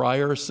now a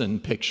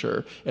Ryerson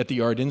picture at the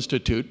Art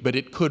Institute, but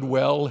it could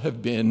well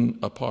have been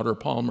a Potter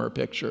Palmer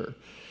picture.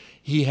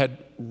 He had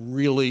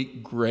really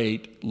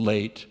great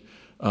late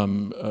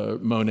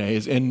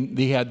Monets, and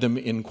he had them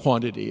in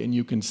quantity. And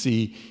you can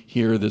see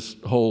here this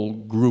whole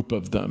group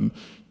of them.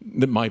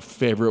 My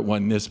favorite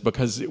one,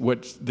 because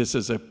this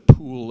is a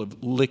pool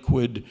of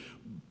liquid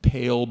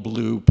pale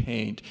blue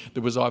paint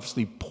that was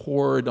obviously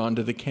poured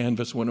onto the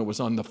canvas when it was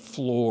on the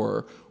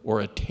floor or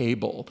a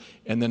table,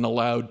 and then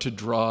allowed to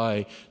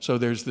dry. So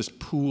there's this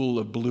pool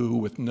of blue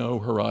with no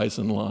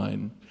horizon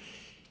line.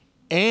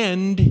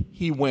 And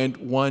he went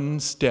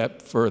one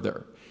step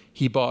further.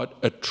 He bought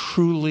a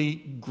truly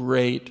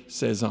great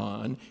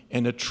Cézanne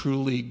and a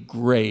truly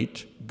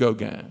great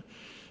Gauguin.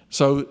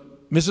 So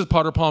Mrs.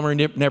 Potter Palmer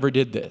never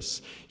did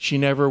this. She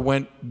never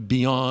went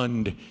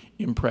beyond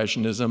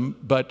Impressionism,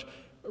 but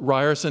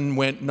Ryerson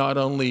went not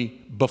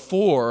only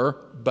before,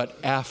 but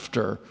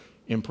after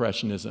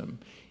Impressionism.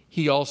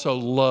 He also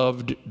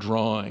loved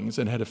drawings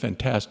and had a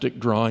fantastic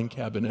drawing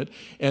cabinet,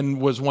 and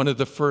was one of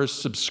the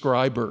first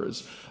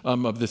subscribers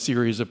of the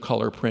series of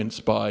color prints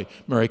by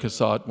Mary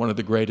Cassatt, one of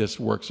the greatest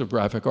works of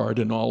graphic art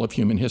in all of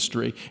human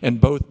history.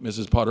 And both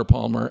Mrs. Potter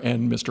Palmer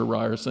and Mr.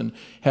 Ryerson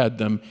had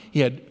them.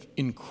 He had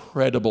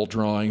incredible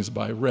drawings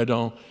by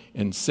Redon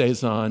and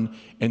Cézanne,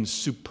 and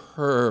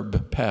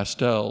superb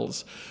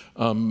pastels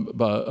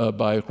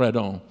by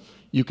Redon.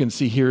 You can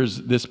see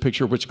here's this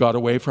picture which got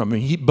away from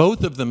him.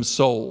 Both of them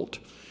sold.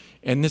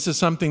 And this is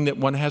something that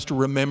one has to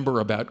remember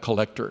about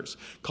collectors.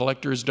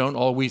 Collectors don't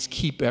always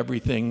keep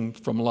everything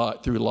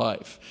through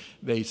life.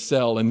 They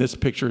sell, and this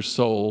picture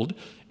sold,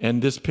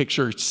 and this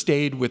picture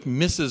stayed with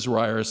Mrs.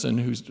 Ryerson,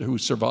 who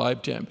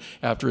survived him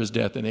after his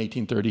death in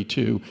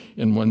 1832,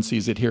 and one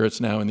sees it here. It's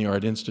now in the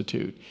Art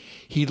Institute.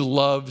 He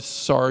loved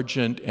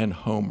Sargent and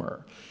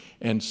Homer.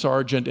 And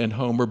Sargent and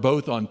Homer,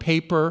 both on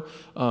paper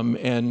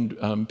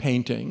and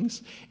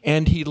paintings.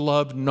 And he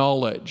loved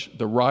knowledge.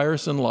 The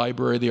Ryerson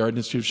Library, the Art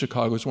Institute of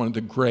Chicago, is one of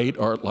the great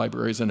art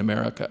libraries in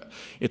America.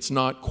 It's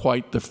not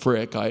quite the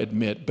Frick, I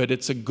admit, but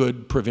it's a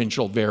good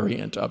provincial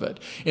variant of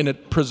it. And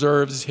it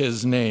preserves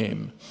his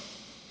name.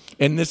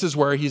 And this is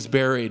where he's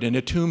buried, in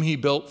a tomb he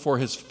built for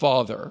his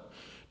father,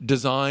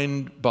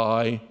 designed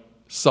by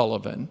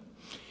Sullivan,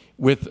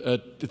 with a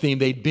theme.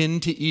 They'd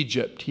been to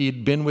Egypt. He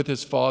had been with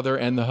his father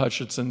and the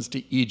Hutchinsons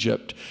to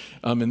Egypt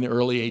in the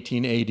early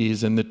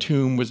 1880s, and the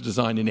tomb was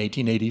designed in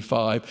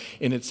 1885,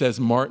 and it says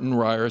Martin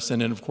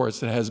Ryerson, and of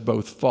course it has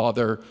both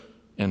father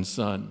and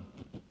son.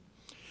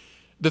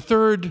 The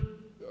third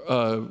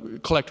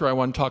collector I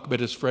want to talk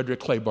about is Frederick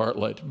Clay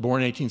Bartlett,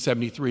 born in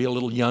 1873, a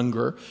little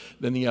younger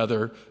than the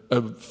other,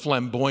 a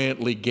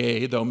flamboyantly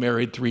gay, though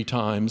married 3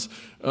 times,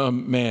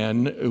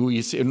 man,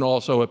 and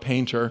also a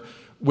painter,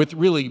 with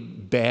really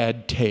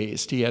bad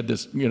taste. He had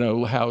this,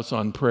 house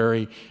on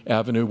Prairie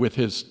Avenue with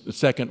his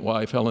second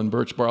wife, Helen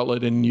Birch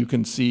Bartlett, and you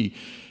can see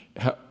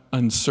how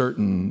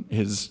uncertain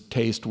his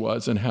taste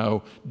was and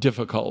how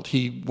difficult.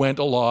 He went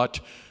a lot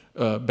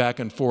back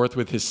and forth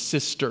with his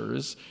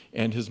sisters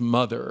and his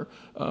mother,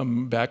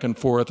 back and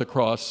forth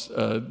across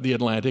the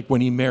Atlantic.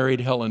 When he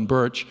married Helen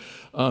Birch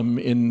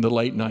in the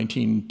late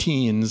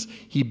 19-teens,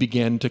 he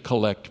began to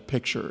collect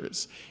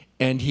pictures,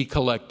 and he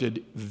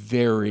collected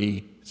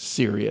very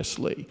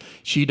seriously.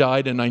 She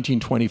died in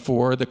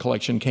 1924. The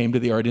collection came to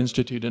the Art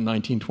Institute in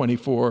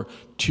 1924.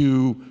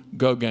 2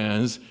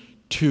 Gauguins,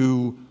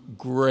 2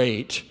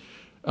 great,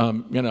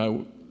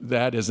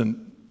 that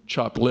isn't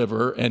chopped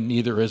liver, and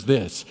neither is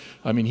this.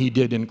 I mean, he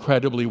did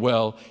incredibly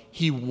well.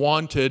 He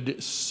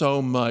wanted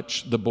so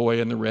much The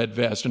Boy in the Red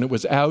Vest, and it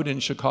was out in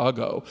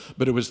Chicago,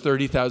 but it was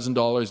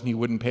 $30,000 and he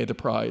wouldn't pay the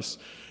price.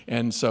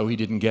 And so he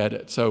didn't get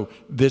it. So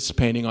this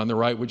painting on the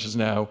right, which is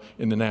now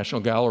in the National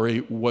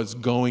Gallery, was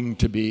going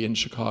to be in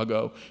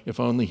Chicago if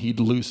only he'd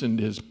loosened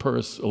his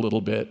purse a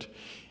little bit.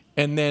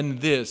 And then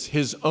this,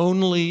 his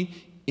only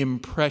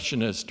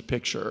Impressionist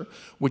picture,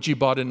 which he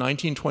bought in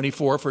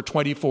 1924 for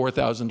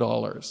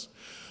 $24,000.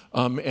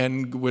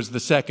 And was the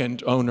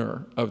second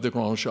owner of the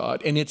Grand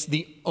Shot. And it's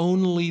the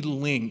only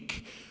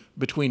link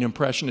between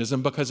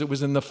Impressionism because it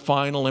was in the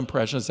final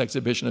Impressionist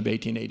exhibition of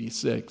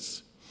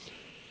 1886.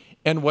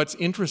 And what's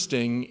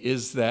interesting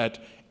is that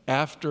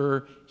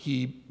after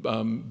he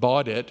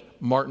bought it,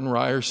 Martin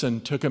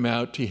Ryerson took him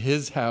out to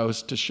his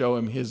house to show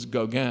him his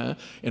Gauguin.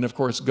 And of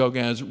course,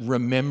 Gauguin's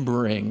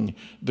remembering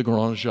the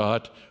Grand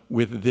Jatte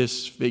with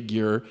this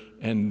figure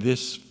and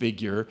this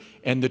figure.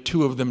 And the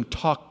two of them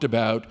talked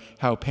about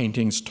how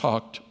paintings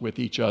talked with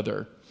each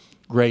other.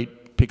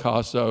 Great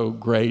Picasso,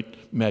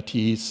 great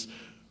Matisse,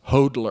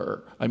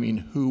 Hodler. I mean,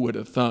 who would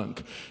have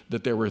thunk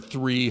that there were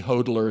 3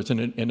 Hodlers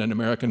in an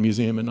American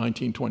museum in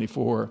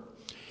 1924?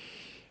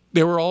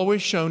 They were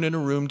always shown in a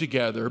room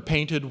together,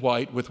 painted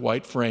white with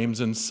white frames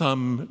and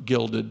some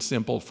gilded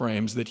simple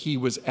frames that he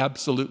was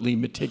absolutely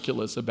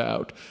meticulous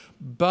about.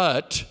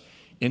 But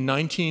in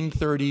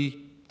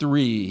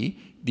 1933,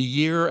 the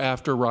year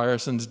after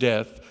Ryerson's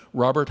death,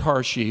 Robert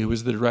Hershey, who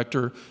was the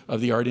director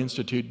of the Art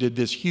Institute, did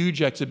this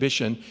huge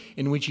exhibition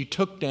in which he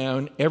took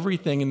down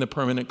everything in the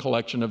permanent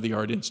collection of the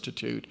Art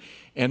Institute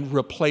and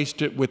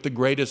replaced it with the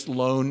greatest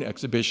lone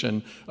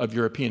exhibition of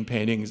European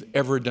paintings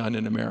ever done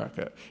in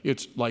America.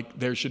 It's like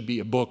there should be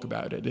a book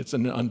about it. It's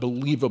an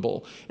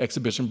unbelievable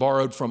exhibition,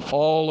 borrowed from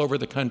all over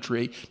the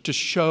country to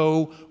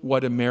show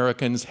what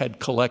Americans had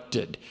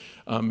collected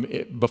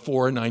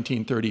before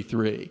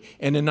 1933.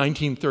 And in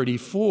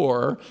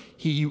 1934,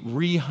 he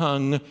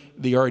rehung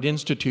the Art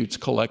Institute's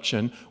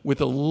collection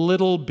with a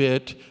little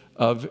bit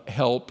of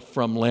help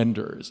from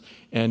lenders.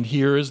 And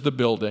here is the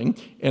building.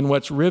 And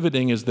what's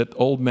riveting is that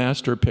old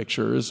master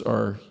pictures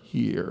are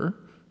here,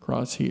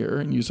 across here,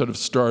 and you sort of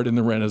start in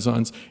the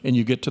Renaissance and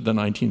you get to the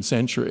 19th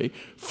century.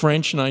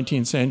 French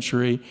 19th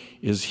century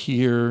is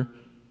here,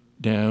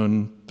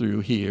 down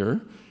through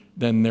here.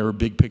 Then there were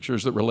big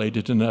pictures that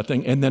related to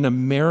nothing. And then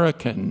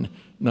American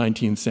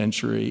 19th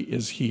century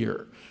is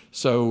here.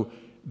 So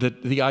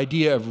the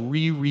idea of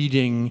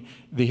rereading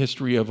the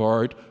history of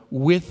art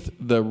with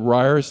the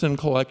Ryerson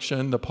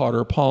collection, the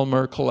Potter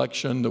Palmer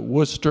collection, the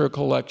Worcester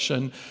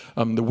collection,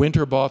 the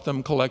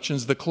Winterbotham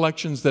collections, the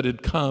collections that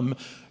had come,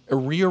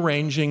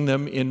 rearranging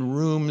them in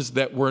rooms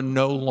that were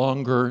no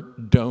longer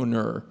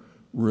donor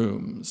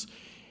rooms.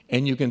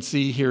 And you can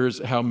see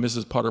here's how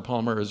Mrs. Potter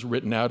Palmer is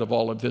written out of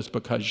all of this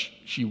because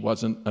she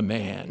wasn't a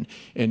man.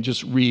 And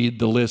just read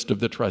the list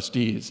of the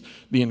trustees.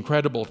 The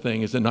incredible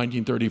thing is in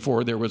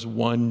 1934 there was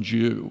one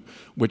Jew,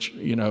 which,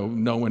 you know,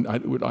 no one, I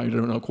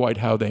don't know quite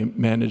how they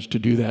managed to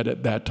do that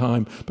at that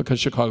time because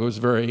Chicago was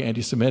very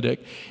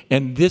anti-Semitic.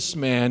 And this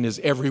man is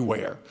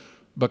everywhere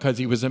because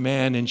he was a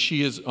man and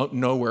she is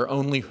nowhere.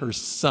 Only her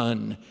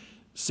son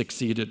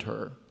succeeded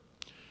her.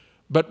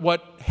 But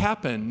what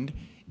happened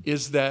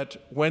is that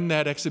when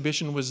that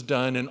exhibition was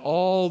done and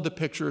all the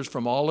pictures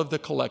from all of the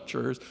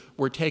collectors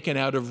were taken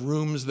out of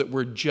rooms that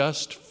were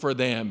just for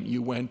them.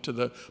 You went to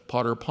the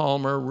Potter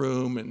Palmer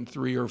room and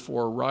 3 or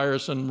 4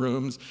 Ryerson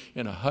rooms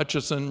and a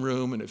Hutchison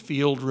room and a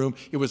Field room.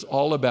 It was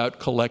all about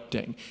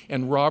collecting.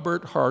 And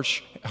Robert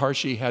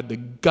Hershey had the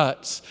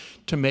guts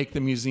to make the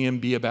museum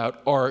be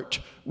about art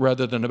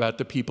rather than about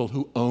the people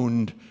who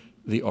owned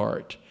the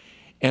art.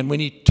 And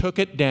when he took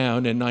it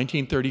down in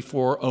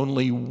 1934,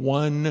 only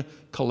one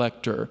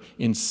collector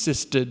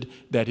insisted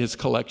that his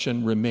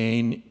collection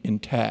remain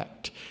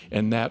intact,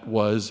 and that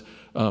was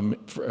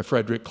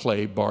Frederick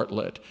Clay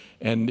Bartlett.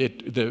 And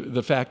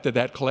the fact that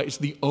that is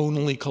the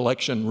only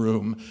collection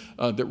room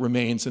that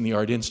remains in the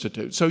Art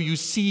Institute. So you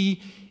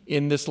see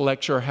in this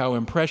lecture how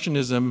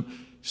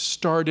Impressionism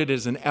started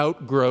as an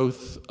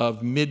outgrowth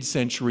of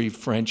mid-century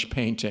French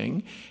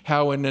painting,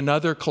 how in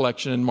another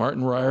collection in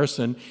Martin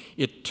Ryerson,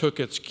 it took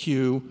its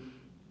cue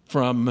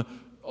from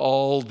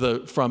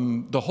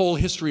the whole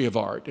history of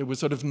art. It was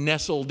sort of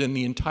nestled in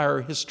the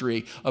entire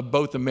history of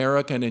both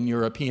American and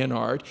European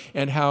art,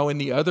 and how in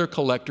the other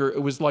collector,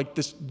 it was like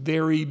this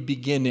very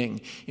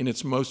beginning in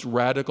its most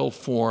radical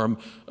form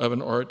of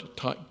an art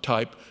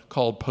type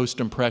called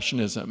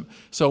post-impressionism.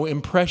 So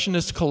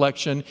Impressionist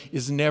collection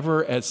is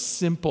never as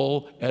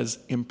simple as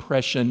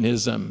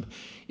Impressionism.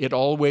 It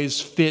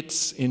always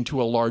fits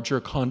into a larger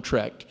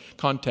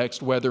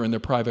context, whether in the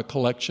private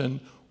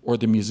collection or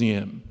the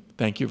museum.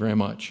 Thank you very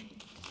much.